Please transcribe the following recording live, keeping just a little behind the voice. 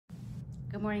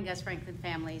Good morning, Gus Franklin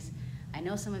families. I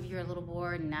know some of you are a little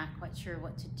bored and not quite sure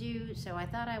what to do, so I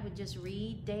thought I would just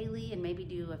read daily and maybe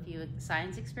do a few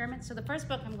science experiments. So the first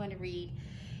book I'm going to read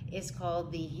is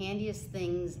called The Handiest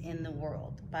Things in the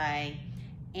World by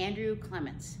Andrew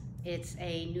Clements. It's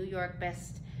a New York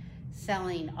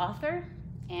best-selling author,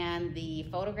 and the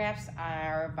photographs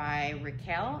are by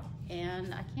Raquel,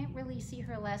 and I can't really see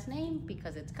her last name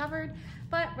because it's covered,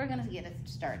 but we're gonna get it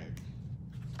started.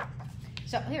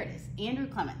 So here it is, Andrew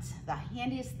Clements, The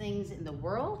Handiest Things in the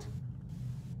World.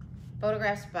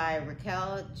 Photographs by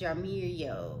Raquel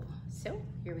Jaramillo. So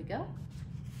here we go.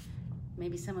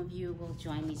 Maybe some of you will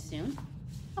join me soon.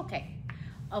 Okay,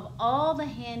 of all the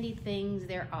handy things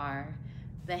there are,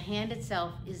 the hand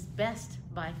itself is best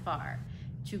by far.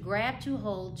 To grab, to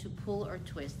hold, to pull or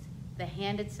twist, the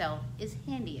hand itself is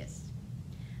handiest.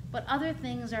 But other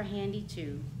things are handy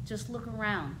too. Just look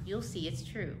around, you'll see it's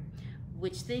true.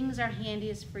 Which things are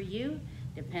handiest for you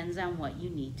depends on what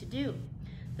you need to do.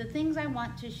 The things I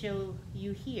want to show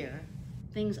you here,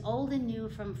 things old and new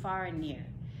from far and near,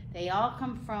 they all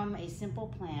come from a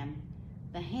simple plan.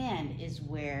 The hand is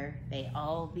where they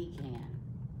all began.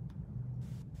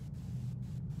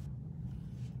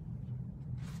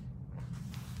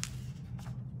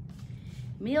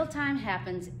 Mealtime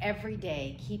happens every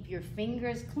day. Keep your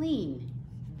fingers clean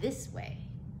this way.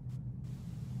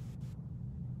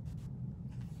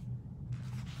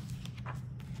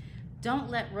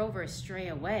 Don't let Rover stray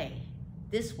away.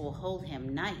 This will hold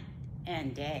him night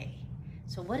and day.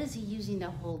 So what is he using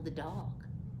to hold the dog?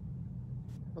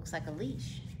 Looks like a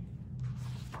leash.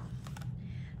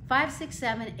 5, 6,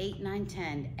 7, 8, 9,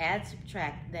 10. Add,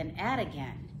 subtract, then add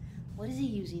again. What is he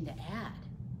using to add?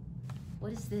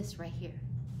 What is this right here?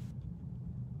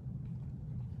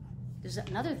 There's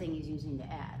another thing he's using to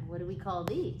add. What do we call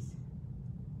these?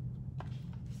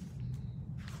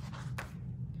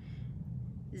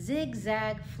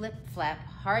 Zigzag, flip, flap,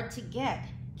 hard to get.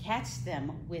 Catch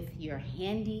them with your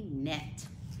handy net.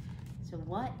 So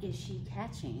what is she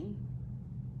catching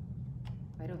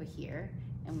right over here,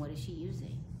 and what is she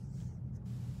using?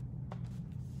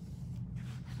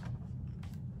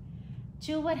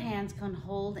 To what hands can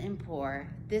hold and pour,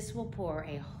 this will pour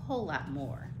a whole lot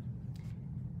more.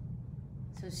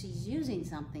 So she's using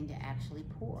something to actually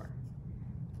pour.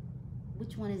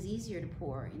 Which one is easier to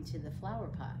pour into the flower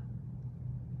pot?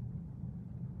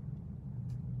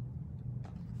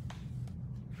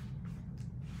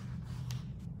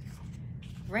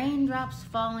 Raindrops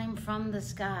falling from the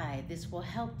sky, this will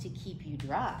help to keep you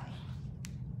dry.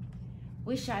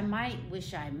 Wish I might,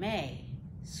 wish I may,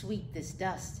 sweep this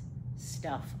dust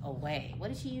stuff away.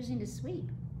 What is she using to sweep?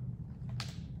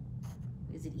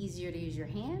 Is it easier to use your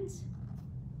hands?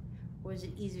 Or is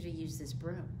it easier to use this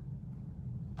broom?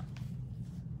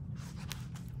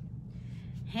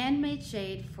 Handmade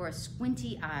shade for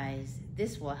squinty eyes,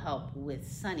 this will help with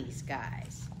sunny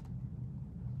skies.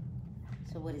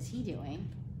 So what is he doing?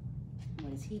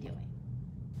 What is he doing?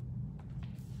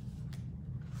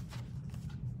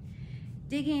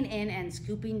 Digging in and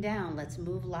scooping down. Let's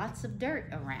move lots of dirt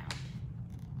around.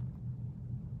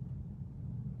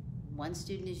 One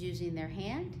student is using their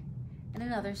hand, and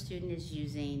another student is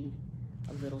using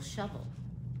a little shovel.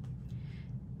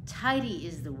 Tidy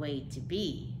is the way to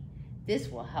be. This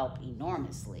will help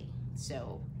enormously.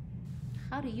 So,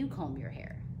 how do you comb your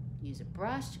hair? Use a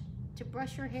brush to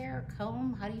brush your hair,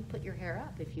 comb? How do you put your hair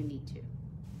up if you need to?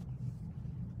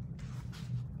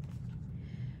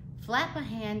 Flap a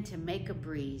hand to make a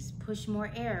breeze. Push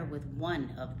more air with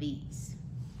one of these.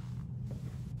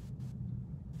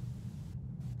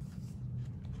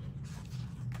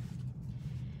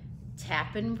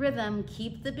 Tap in rhythm,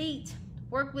 keep the beat.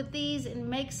 Work with these and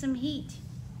make some heat.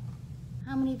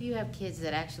 How many of you have kids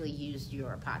that actually used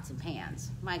your pots and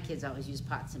pans? My kids always use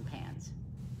pots and pans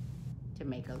to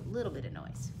make a little bit of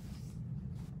noise.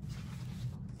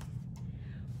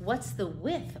 What's the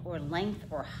width or length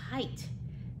or height?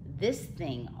 This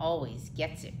thing always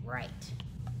gets it right.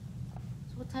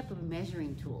 So what type of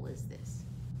measuring tool is this?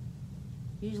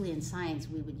 Usually in science,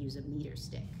 we would use a meter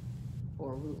stick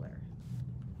or a ruler.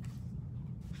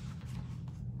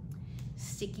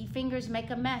 Sticky fingers make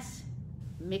a mess.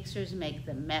 Mixers make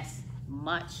the mess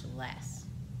much less.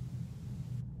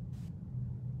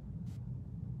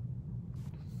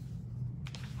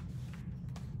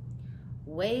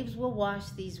 Waves will wash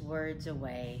these words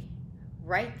away.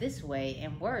 Write this way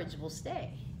and words will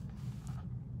stay.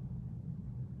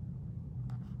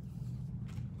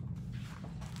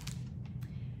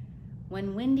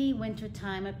 When windy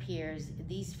wintertime appears,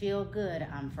 these feel good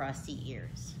on frosty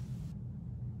ears.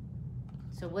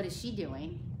 So what is she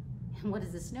doing? And what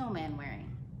is the snowman wearing?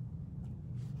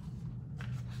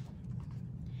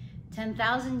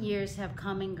 10,000 years have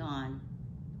come and gone.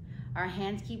 Our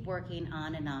hands keep working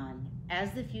on and on.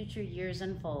 As the future years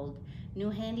unfold, new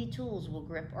handy tools will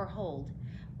grip or hold.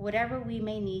 Whatever we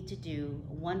may need to do,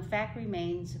 one fact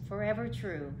remains forever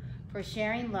true, for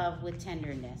sharing love with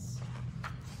tenderness.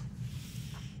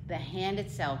 The hand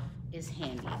itself is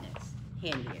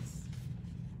handiest.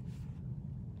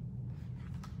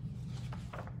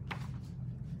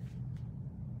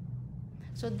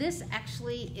 So this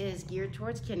actually is geared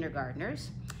towards kindergartners.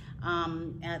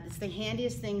 It's the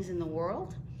handiest things in the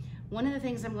world. One of the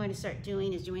things I'm going to start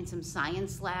doing is doing some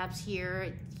science labs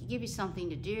here to give you something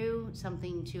to do,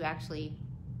 something to actually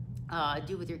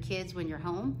do with your kids when you're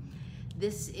home.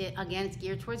 This, again, it's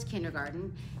geared towards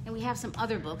kindergarten. And we have some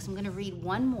other books. I'm going to read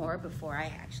one more before I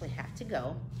actually have to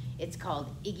go. It's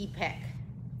called Iggy Peck,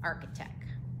 Architect,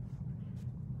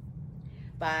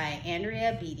 by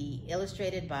Andrea Beatty,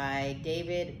 illustrated by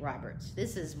David Roberts.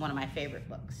 This is one of my favorite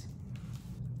books.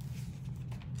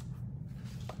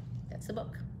 That's the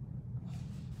book.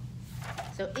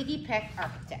 So Iggy Peck,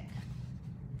 Architect.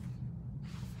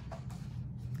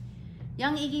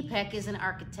 Young Iggy Peck is an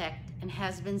architect and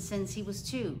has been since he was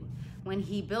 2, when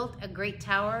he built a great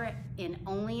tower in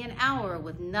only an hour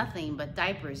with nothing but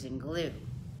diapers and glue.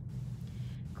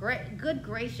 Good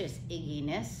gracious,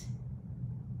 Igginess,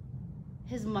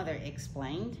 his mother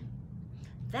explained.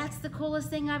 That's the coolest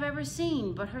thing I've ever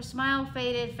seen, but her smile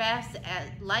faded fast as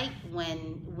light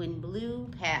when blue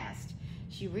passed.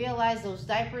 She realized those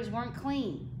diapers weren't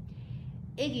clean.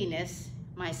 Igginess,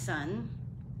 my son,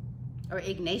 or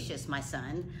Ignatius, my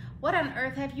son, what on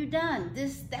earth have you done?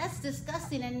 That's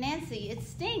disgusting, and Nancy, it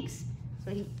stinks.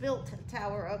 So he built a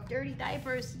tower of dirty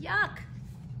diapers, yuck.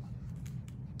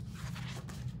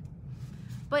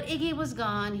 But Iggy was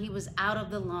gone. He was out of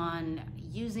the lawn,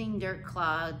 using dirt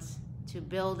clods to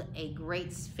build a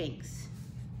great sphinx.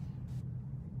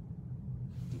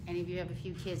 Any of you have a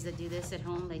few kids that do this at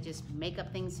home? They just make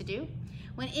up things to do?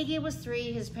 When Iggy was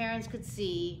 3, his parents could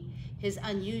see his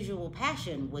unusual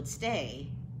passion would stay.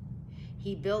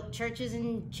 He built churches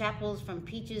and chapels from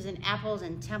peaches and apples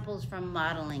and temples from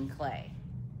modeling clay.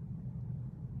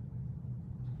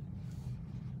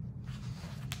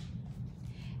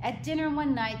 At dinner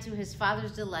one night, to his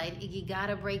father's delight, Iggy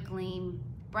got a bright gleam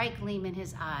in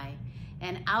his eye,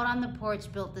 and out on the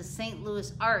porch built the St.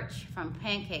 Louis Arch from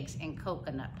pancakes and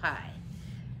coconut pie.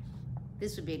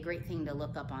 This would be a great thing to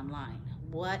look up online.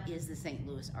 What is the St.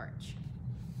 Louis Arch?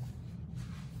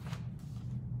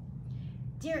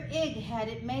 Dear Ig had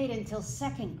it made until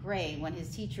 2nd grade, when his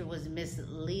teacher was Miss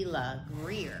Leela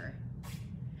Greer.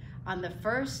 On the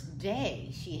first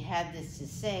day, she had this to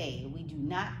say: we do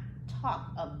not talk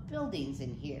of buildings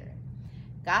in here.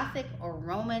 Gothic or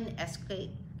Roman-esque,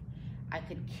 I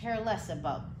could care less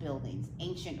about buildings,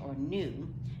 ancient or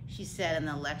new, she said in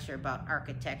the lecture about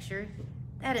architecture.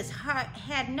 That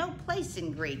had no place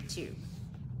in grade 2.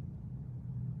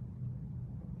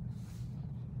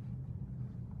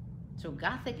 So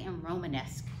Gothic and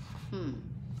Romanesque.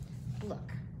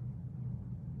 Look.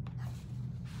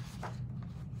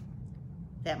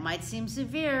 That might seem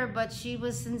severe, but she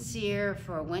was sincere,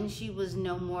 for when she was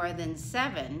no more than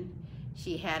 7,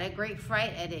 she had a great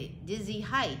fright at a dizzy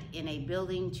height in a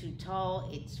building too tall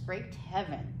it scraped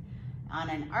heaven. On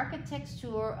an architect's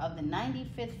tour of the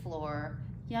 95th floor,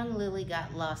 young Lily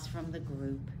got lost from the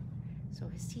group. So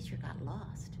his teacher got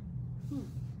lost.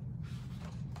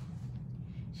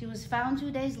 She was found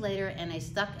 2 days later in a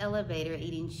stuck elevator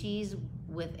eating cheese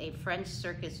with a French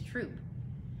circus troupe.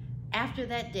 After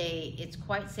that day, it's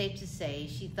quite safe to say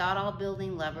she thought all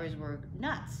building lovers were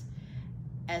nuts.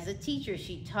 As a teacher,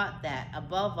 she taught that,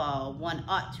 above all, one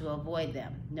ought to avoid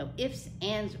them. No ifs,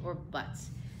 ands, or buts.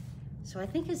 So I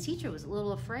think his teacher was a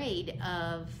little afraid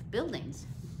of buildings.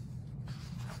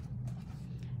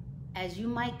 As you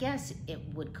might guess, it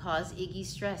would cause Iggy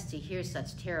stress to hear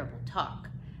such terrible talk.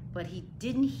 But he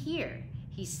didn't hear.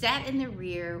 He sat in the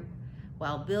rear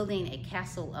while building a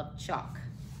castle of chalk.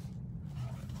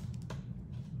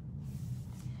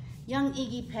 Young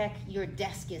Iggy Peck, your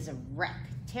desk is a wreck.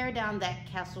 Tear down that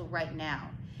castle right now.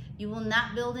 You will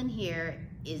not build in here.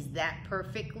 Is that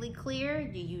perfectly clear?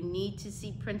 Do you need to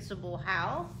see Principal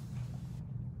Howe?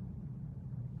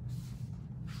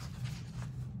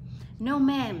 No,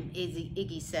 ma'am,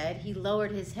 Iggy said. He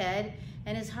lowered his head,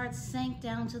 and his heart sank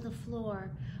down to the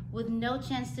floor. With no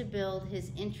chance to build,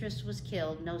 his interest was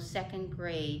killed. Now 2nd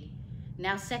grade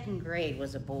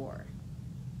was a bore.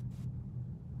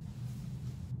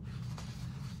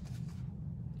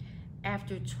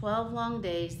 After 12 long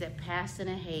days that passed in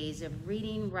a haze of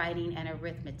reading, writing, and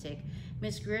arithmetic,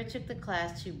 Miss Greer took the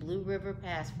class to Blue River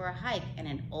Pass for a hike and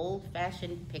an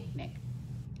old-fashioned picnic.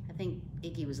 I think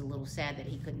Iggy was a little sad that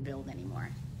he couldn't build anymore.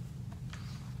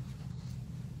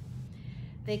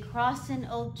 They crossed an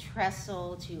old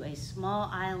trestle to a small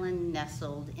island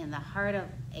nestled in the heart of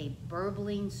a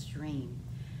burbling stream.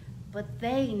 But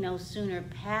they no sooner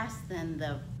passed than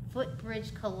the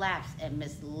footbridge collapsed and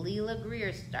Miss Leela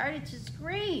Greer started to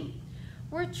scream.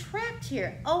 "We're trapped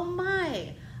here, oh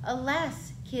my!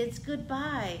 Alas, kids,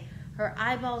 goodbye." Her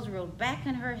eyeballs rolled back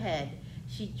in her head.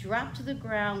 She dropped to the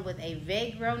ground with a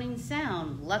vague groaning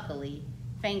sound, luckily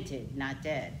fainted, not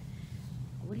dead.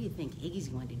 What do you think Iggy's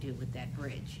going to do with that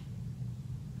bridge?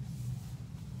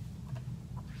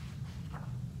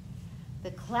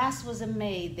 The class was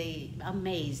amazed.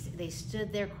 They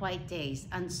stood there quite dazed,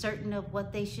 uncertain of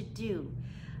what they should do.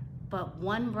 But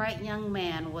one bright young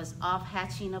man was off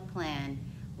hatching a plan,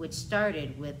 which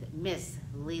started with Miss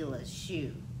Leela's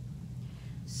shoe.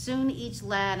 Soon each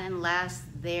lad and lass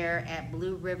there at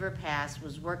Blue River Pass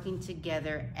was working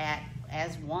together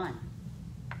as one.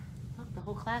 Look, the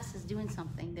whole class is doing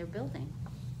something. They're building.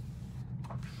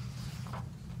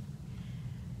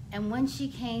 And when she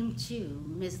came to,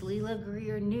 Miss Leela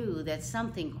Greer knew that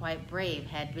something quite brave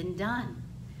had been done.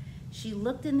 She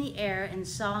looked in the air and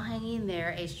saw hanging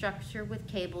there a structure with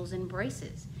cables and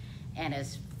braces. And on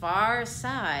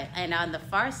the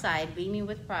far side, beaming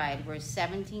with pride, were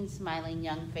 17 smiling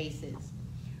young faces.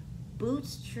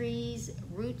 Boots, tree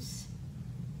roots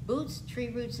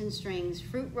and strings,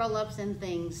 fruit roll-ups and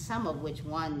things, some of which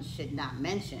one should not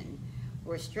mention,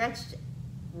 were stretched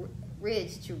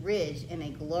ridge to ridge in a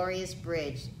glorious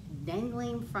bridge,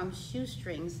 dangling from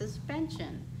shoestring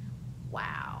suspension.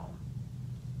 Wow.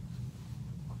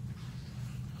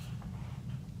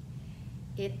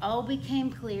 It all became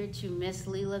clear to Miss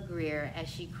Leela Greer as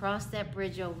she crossed that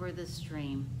bridge over the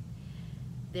stream.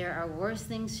 There are worse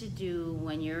things to do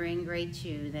when you're in grade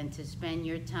 2 than to spend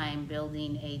your time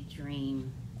building a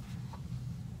dream.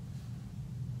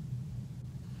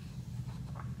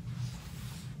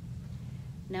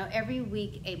 Now every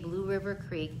week at Blue River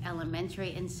Creek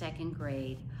Elementary and second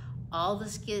grade, all the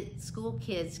school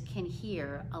kids can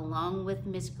hear, along with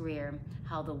Miss Greer,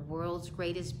 how the world's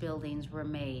greatest buildings were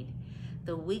made.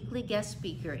 The weekly guest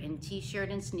speaker in t-shirt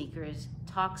and sneakers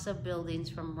talks of buildings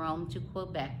from Rome to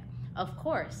Quebec. Of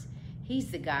course,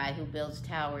 he's the guy who builds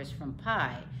towers from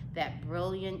Pi, that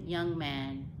brilliant young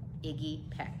man, Iggy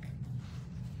Peck.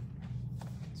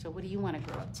 So what do you want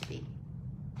to grow up to be?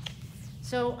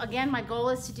 So again, my goal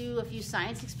is to do a few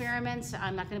science experiments.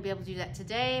 I'm not going to be able to do that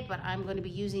today, but I'm going to be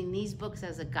using these books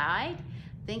as a guide.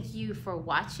 Thank you for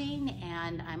watching,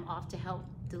 and I'm off to help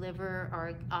deliver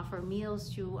or offer meals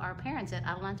to our parents at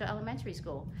Adelanto Elementary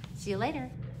School. See you later.